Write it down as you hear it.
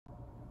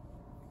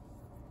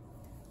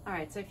All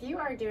right, so if you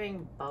are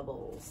doing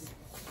bubbles,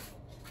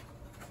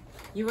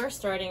 you are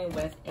starting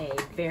with a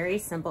very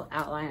simple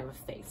outline of a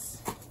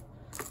face.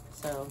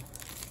 So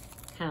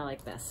kind of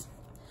like this.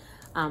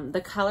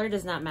 The color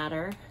does not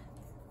matter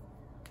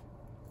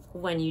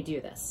when you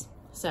do this.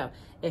 So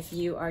if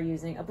you are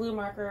using a blue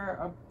marker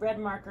or a red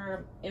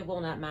marker, it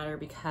will not matter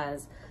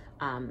because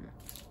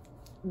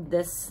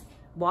this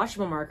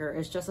washable marker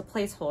is just a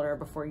placeholder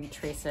before you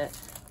trace it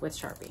with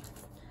Sharpie.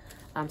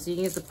 So you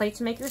can use the plate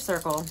to make your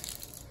circle,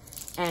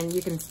 and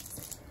you can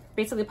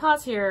basically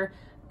pause here,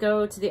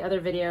 go to the other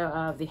video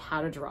of the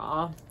how to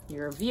draw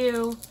your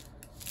view,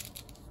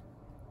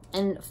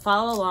 and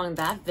follow along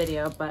that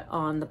video, but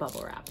on the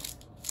bubble wrap.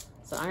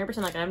 So I'm gonna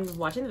pretend like I'm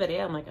watching the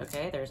video. I'm like,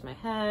 okay, there's my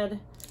head,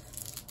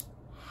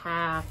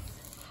 half,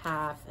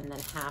 half, and then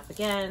half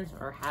again,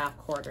 or half,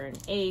 quarter, and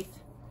eighth.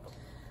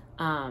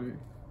 Draw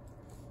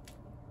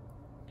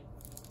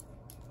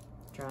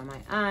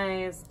my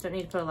eyes. Don't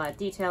need to put a lot of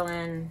detail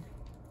in.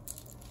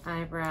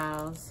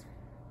 Eyebrows.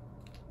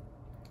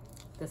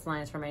 This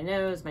line is for my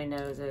nose. My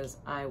nose is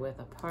eye width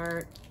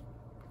apart.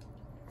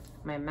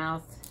 My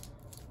mouth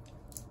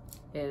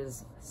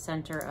is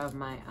center of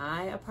my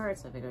eye apart.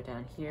 So if I go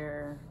down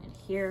here and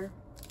here.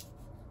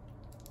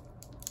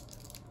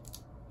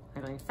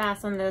 I'm going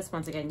fast on this.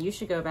 Once again, you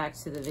should go back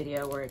to the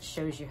video where it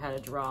shows you how to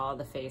draw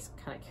the face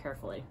kind of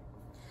carefully.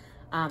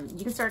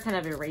 You can start kind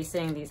of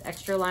erasing these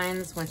extra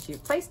lines once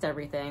you've placed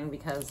everything,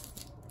 because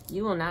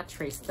you will not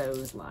trace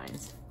those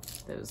lines,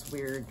 those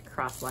weird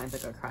cross lines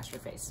that go across your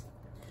face.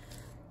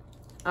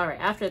 All right,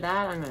 after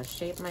that, I'm gonna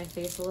shape my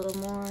face a little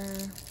more.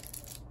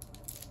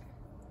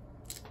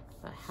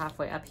 About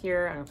halfway up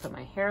here, I'm gonna put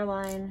my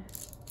hairline.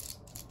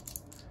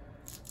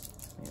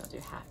 Maybe I'll do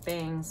half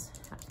bangs,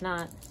 half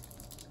not.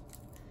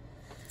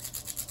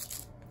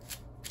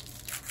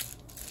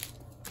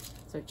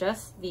 So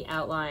just the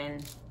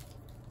outline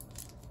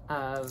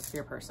of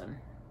your person.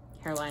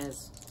 Hairline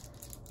is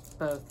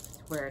both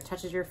where it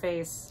touches your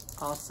face,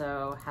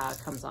 also how it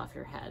comes off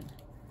your head.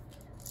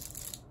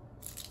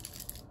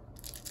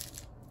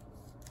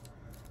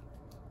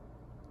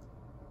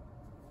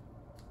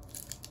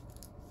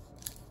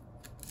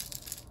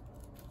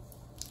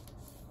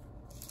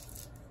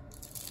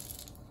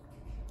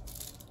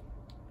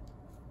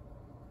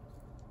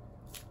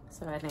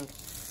 So I think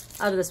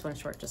I'll do this one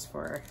short just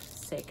for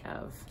sake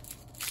of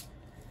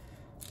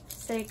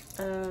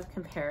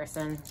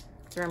comparison.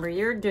 Remember,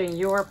 you're doing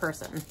your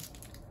person.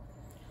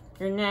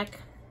 Your neck,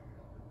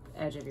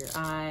 edge of your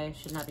eye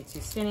should not be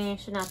too skinny,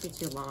 should not be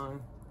too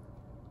long.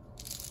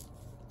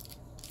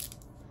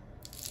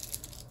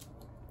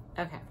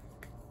 Okay.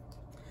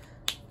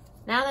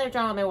 Now that I've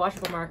drawn out my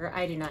washable marker,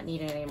 I do not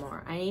need it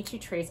anymore. I need to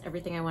trace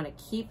everything I want to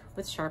keep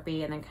with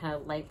Sharpie and then kind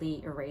of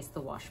lightly erase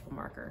the washable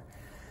marker.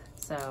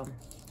 So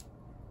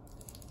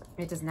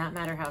it does not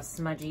matter how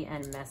smudgy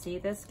and messy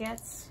this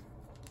gets.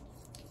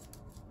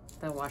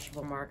 The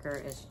washable marker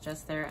is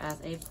just there as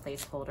a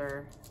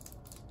placeholder.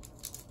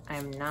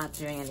 I'm not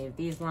doing any of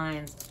these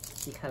lines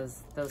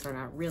because those are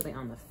not really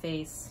on the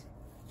face.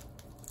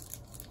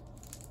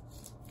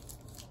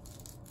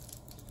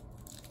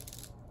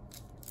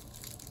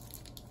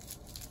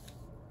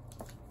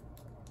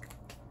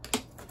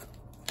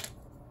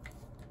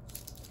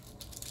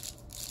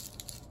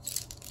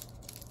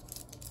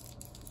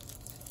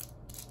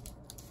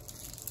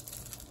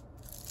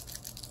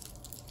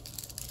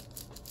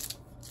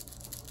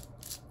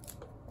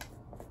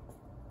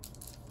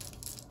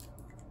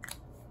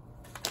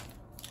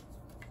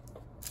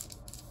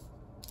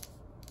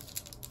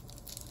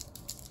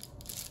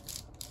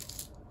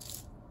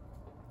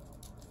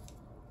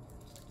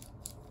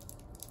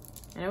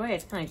 In a way,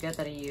 it's kind of good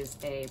that I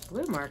used a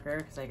blue marker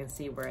because I can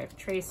see where I've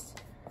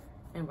traced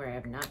and where I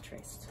have not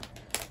traced.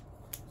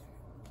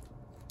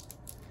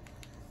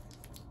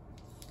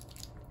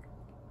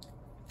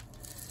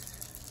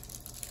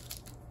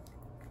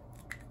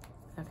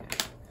 Okay,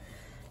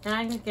 now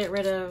I can get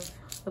rid of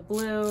the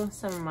blue.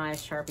 Some of my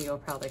Sharpie will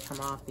probably come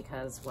off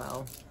because,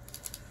 well,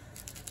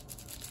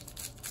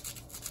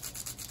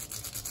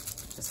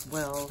 it just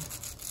will.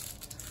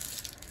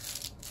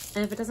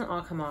 And if it doesn't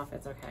all come off,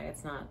 it's okay.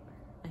 It's not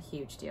a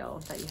huge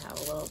deal that you have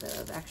a little bit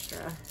of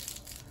extra.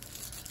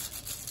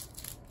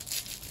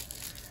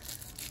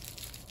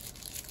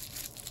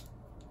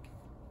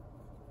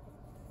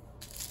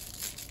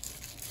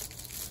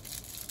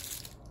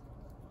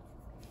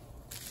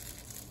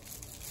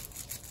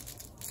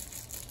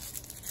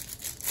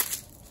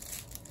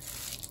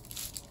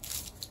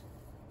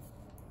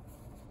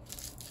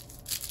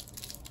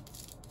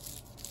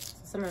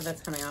 Some of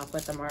it's coming off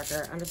with the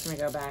marker. I'm just going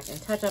to go back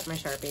and touch up my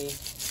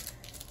Sharpie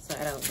so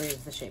I don't lose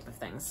the shape of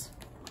things.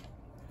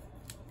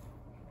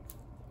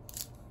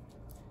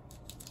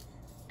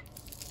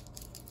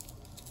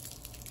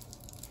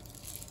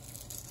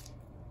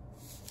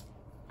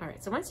 All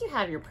right, so once you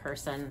have your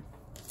person,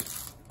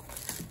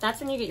 that's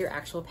when you get your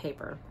actual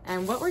paper.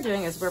 And what we're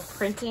doing is we're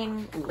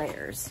printing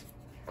layers.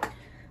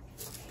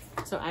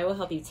 So I will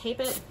help you tape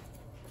it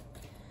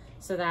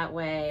so that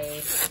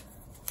way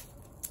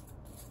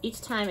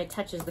each time it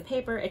touches the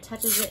paper, it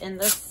touches it in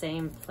the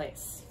same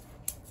place.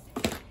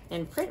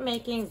 In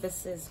printmaking,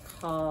 this is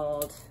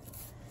called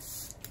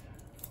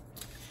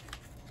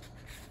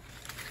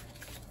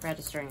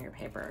registering your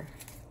paper,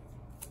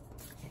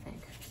 I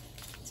think.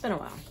 It's been a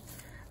while.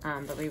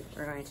 But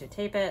we're going to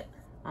tape it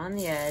on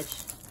the edge.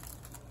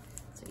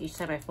 So each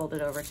time I fold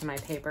it over to my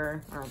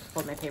paper, or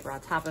fold my paper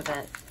on top of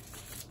it,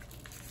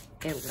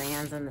 it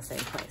lands in the same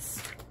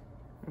place.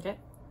 Okay?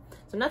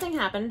 So nothing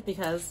happened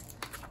because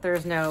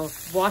there's no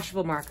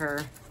washable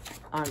marker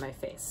on my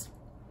face.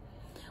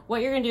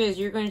 What you're going to do is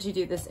you're going to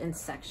do this in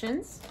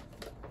sections.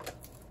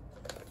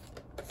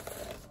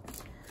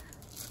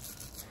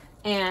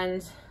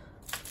 And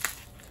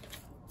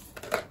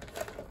go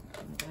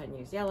ahead and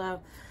use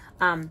yellow.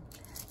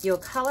 You'll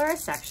color a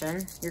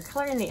section. You're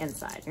coloring the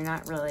inside. You're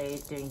not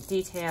really doing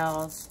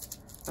details.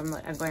 I'm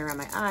going around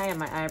my eye and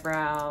my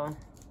eyebrow,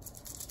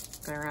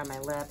 going around my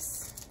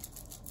lips.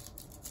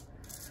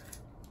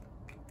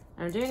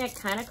 I'm doing it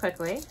kind of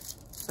quickly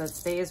so it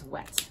stays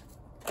wet.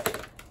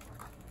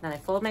 Then I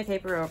fold my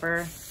paper over,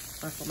 or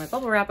fold my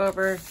bubble wrap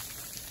over,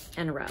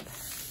 and rub.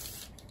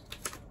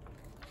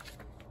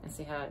 And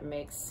see how it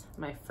makes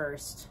my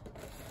first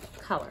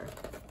color.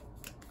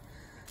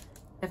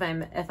 If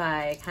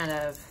I kind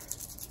of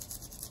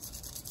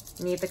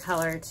need the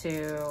color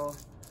to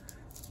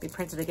be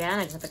printed again,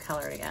 I just have to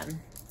color it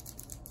again.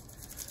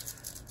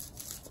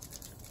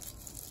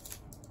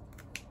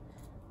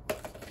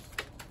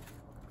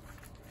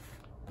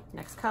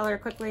 Next color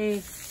quickly,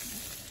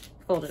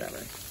 fold it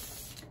over.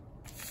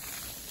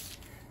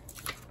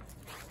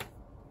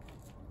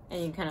 And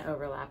you can kind of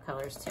overlap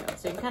colors too.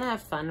 So you can kind of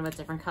have fun with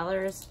different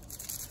colors.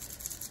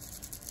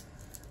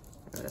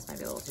 Oh, this might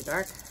be a little too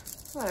dark.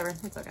 Whatever,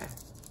 it's okay.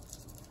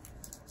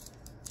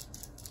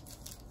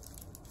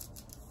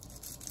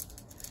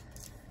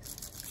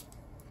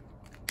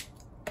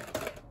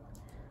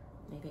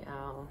 Maybe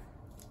I'll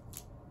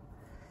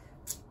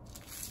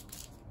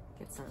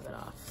get some of it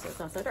off so it's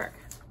not so dark.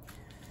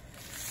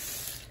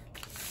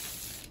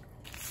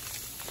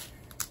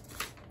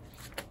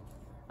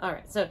 All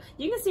right, so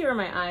you can see where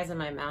my eyes and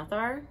my mouth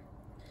are.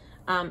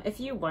 If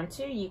you want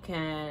to, you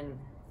can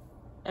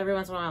every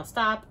once in a while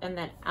stop and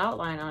then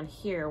outline on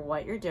here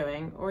what you're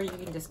doing, or you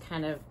can just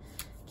kind of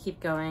keep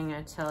going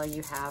until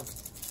you have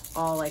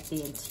all like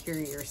the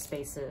interior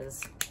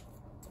spaces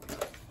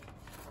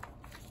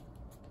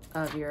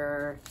of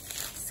your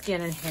skin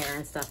and hair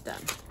and stuff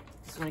done.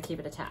 Just want to keep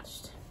it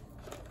attached.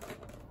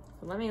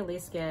 So let me at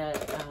least get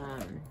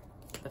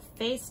the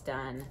face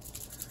done.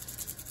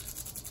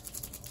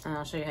 And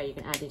I'll show you how you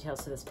can add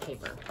details to this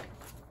paper.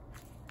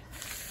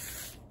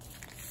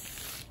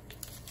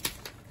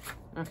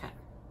 Okay.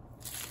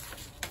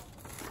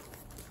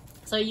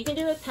 So you can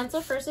do it pencil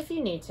first if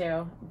you need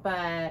to,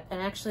 and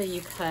actually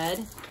you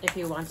could, if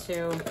you want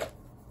to,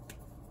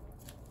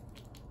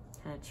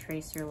 kind of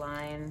trace your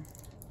line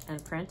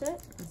and print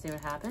it and see what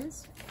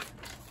happens.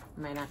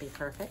 It might not be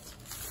perfect.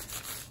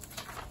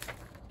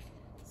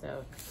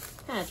 So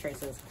kind of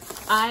traces.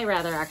 I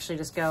rather actually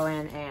just go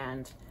in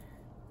and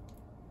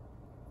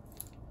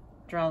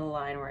draw the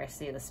line where I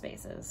see the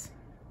spaces.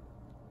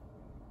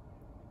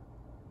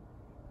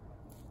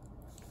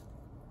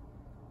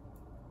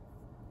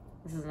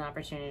 This is an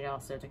opportunity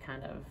also to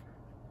kind of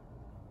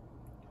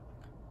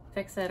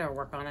fix it or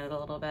work on it a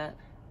little bit.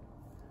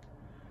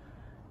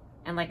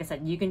 And like I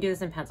said, you can do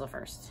this in pencil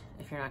first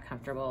if you're not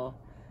comfortable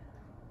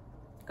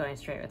going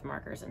straight with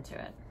markers into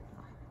it.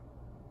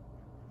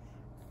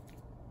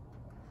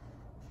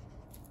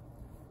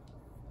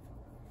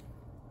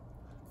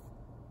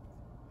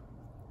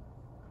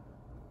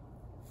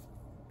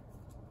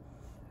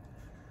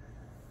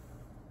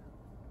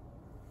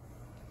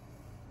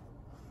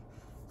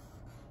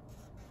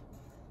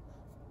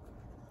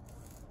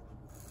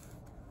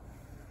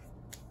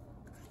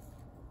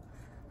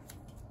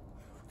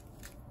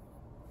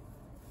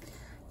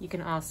 You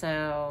can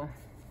also,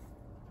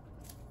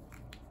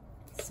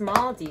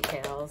 small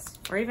details,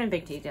 or even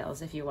big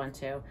details if you want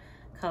to,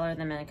 color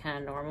them in kind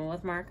of normal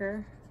with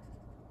marker.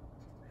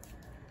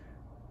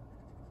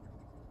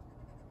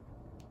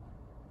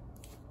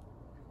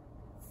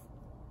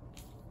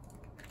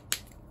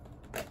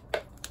 I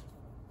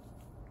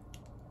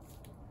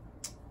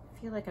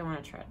feel like I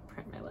want to try to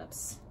print my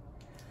lips.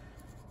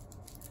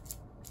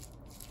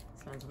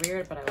 Sounds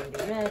weird, but I want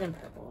to do red and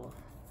purple.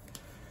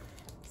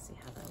 Let's see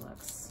how that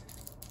looks.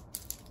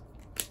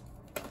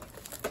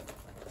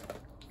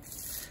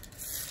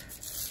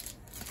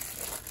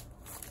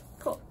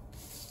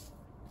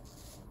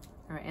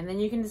 All right, and then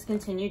you can just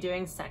continue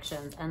doing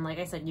sections. And like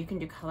I said, you can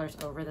do colors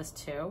over this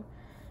too.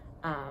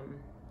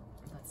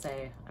 Let's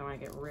say I want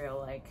to get real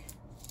like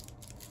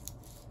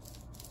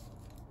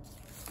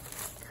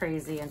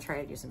crazy and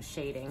try to do some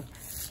shading.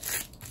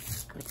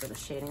 Like where the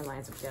shading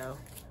lines would go.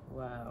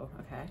 Whoa,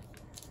 okay.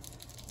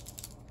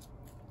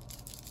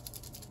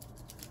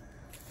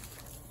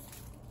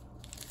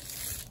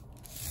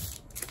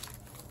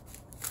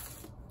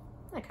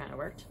 That kind of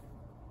worked.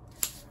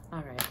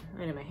 All right, I'm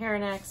gonna do my hair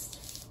next.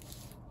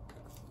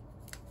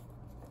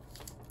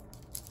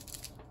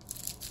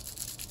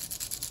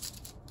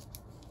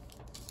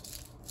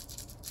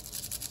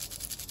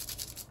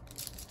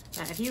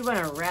 Now, if you want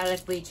to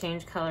radically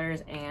change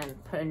colors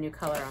and put a new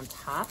color on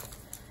top,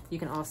 you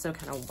can also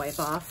kind of wipe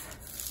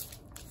off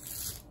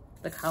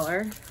the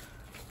color.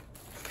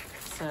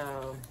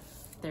 So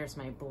there's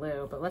my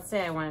blue, but let's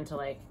say I wanted to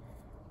like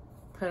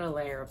put a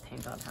layer of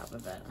pink on top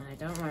of it, and I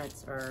don't want it,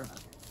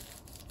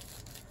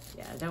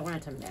 I don't want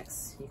it to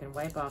mix. You can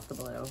wipe off the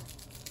blue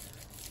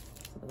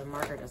so that the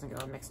marker doesn't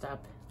get all mixed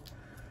up.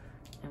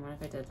 And what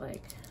if I did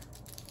like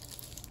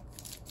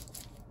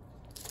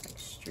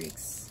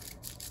streaks?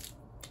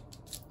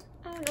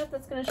 I don't know if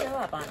that's gonna show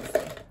up,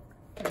 honestly.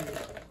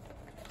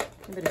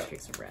 Maybe the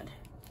streaks of red.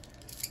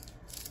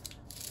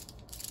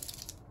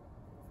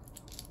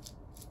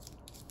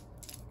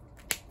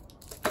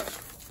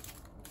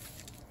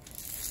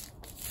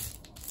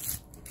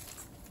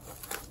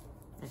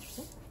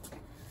 Interesting.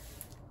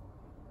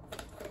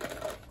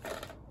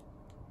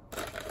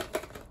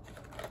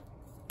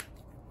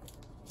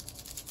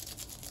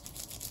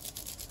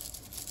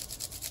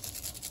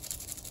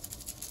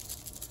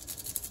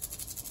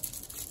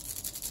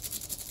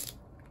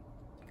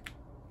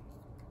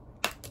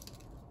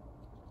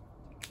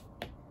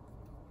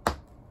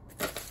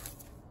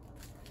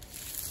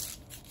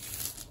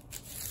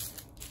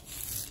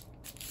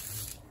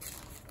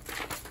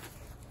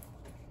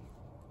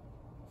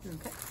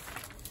 Okay.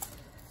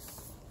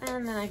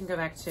 And then I can go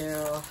back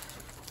to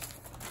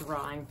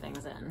drawing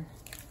things in.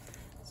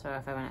 So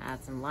if I want to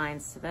add some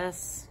lines to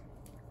this,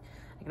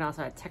 I can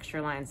also add texture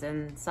lines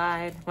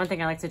inside. One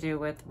thing I like to do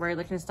with Rory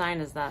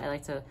Lichtenstein is that I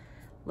like to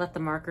let the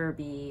marker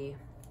be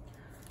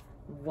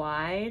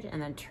wide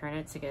and then turn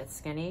it to get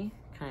skinny,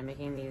 kind of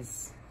making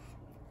these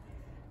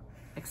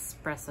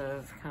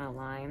expressive kind of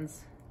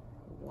lines,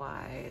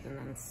 wide and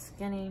then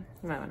skinny.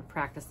 You might want to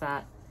practice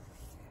that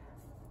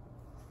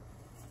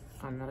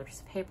on another piece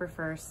of paper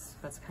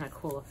first. That's kind of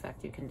cool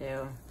effect you can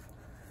do.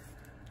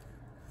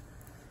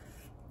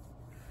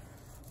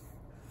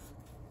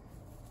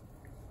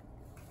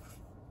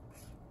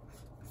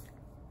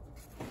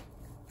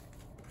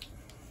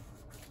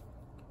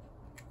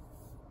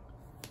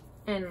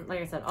 And like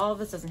I said, all of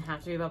this doesn't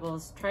have to be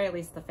bubbles. Try at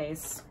least the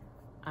face.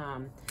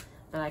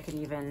 But I could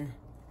even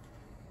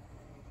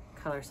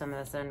color some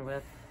of this in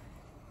with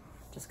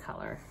just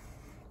color.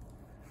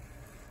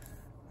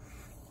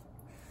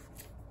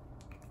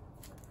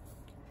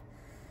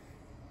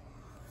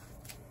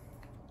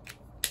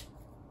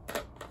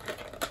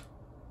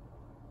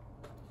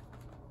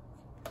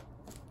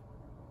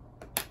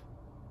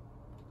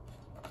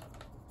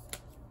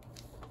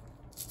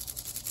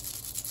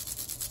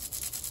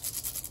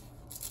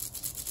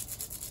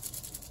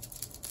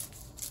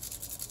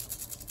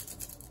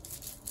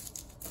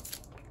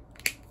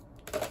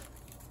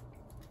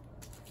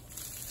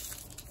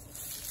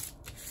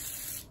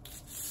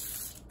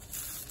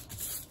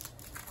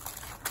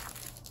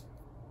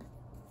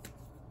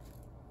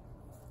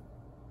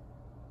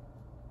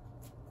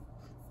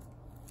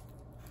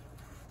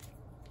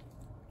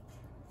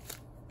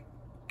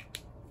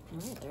 All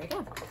right, there we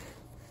go.